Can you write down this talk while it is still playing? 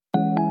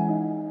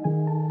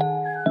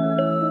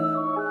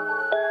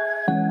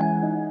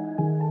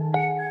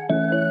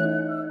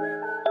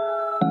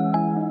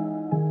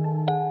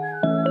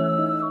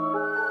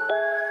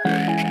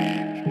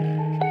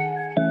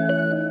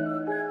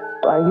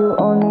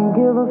only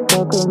give a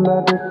fuck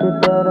about the shit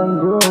that I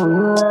do.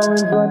 You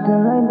always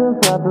watching like the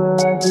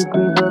paparazzi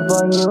creep up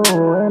on you,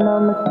 and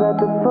I'ma slap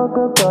the fuck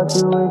about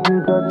you if you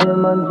touching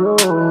my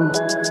jewels.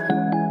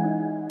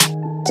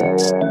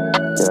 Yeah.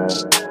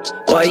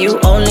 Why you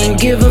only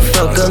give a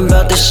fuck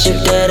about the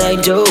shit that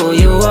I do?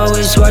 You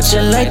always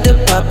watching like the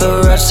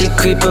paparazzi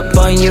creep up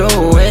on you,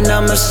 and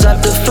I'ma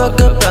slap the fuck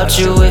about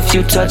you if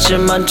you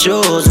touching my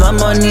jewels. My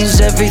money's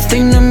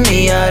everything to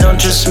me, I don't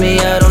trust me,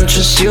 I don't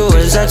trust you.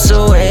 Is that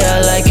the way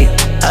I like it?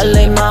 I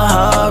like my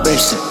heart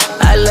racing,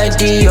 I like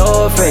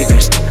Dior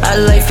fragrance, I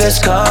like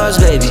fast cars,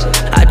 baby.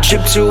 I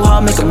trip too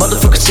hard, make a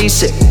motherfucker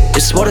seasick.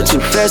 It's water too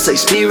fast like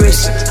speed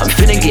race. I'm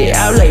finna get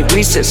out like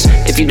recess.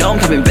 If you don't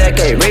coming back,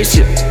 I erase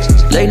you.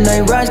 Late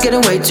night rides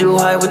getting way too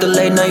high with the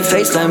late night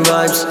FaceTime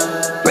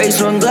vibes.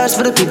 Raise one glass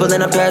for the people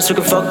that I pass who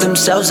can fuck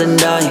themselves and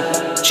die.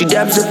 She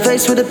dabs her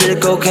face with a bit of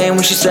cocaine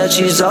when she said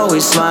she's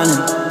always smiling.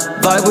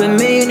 Vibe with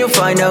me and you'll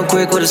find out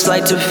quick what it's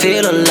like to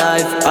feel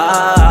alive.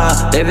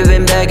 Baby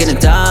been begging a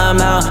time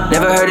out.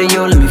 Never heard of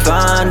you, let me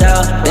find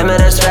out. Damn it,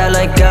 that's fat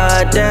like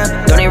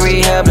goddamn. Don't need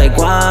rehab like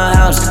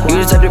Winehouse.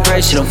 You the type to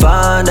pray she don't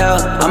find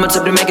out. I'm a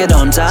type to make it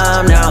on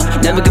time now.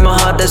 Never give my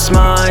heart, that's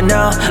mine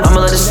now.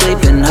 I'ma let it sleep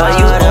and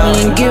hide out.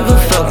 You only give a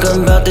fuck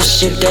about the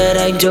shit that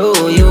I do.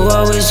 You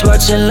always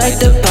watching like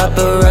the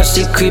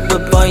paparazzi creep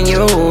up on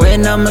you,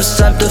 and I'ma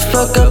slap the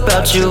fuck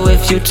about you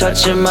if you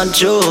touching my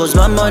jewels.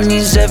 My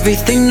money's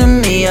everything to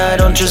me, I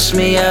don't trust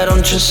me, I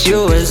don't trust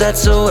you. Is that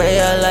the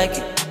way I like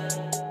it?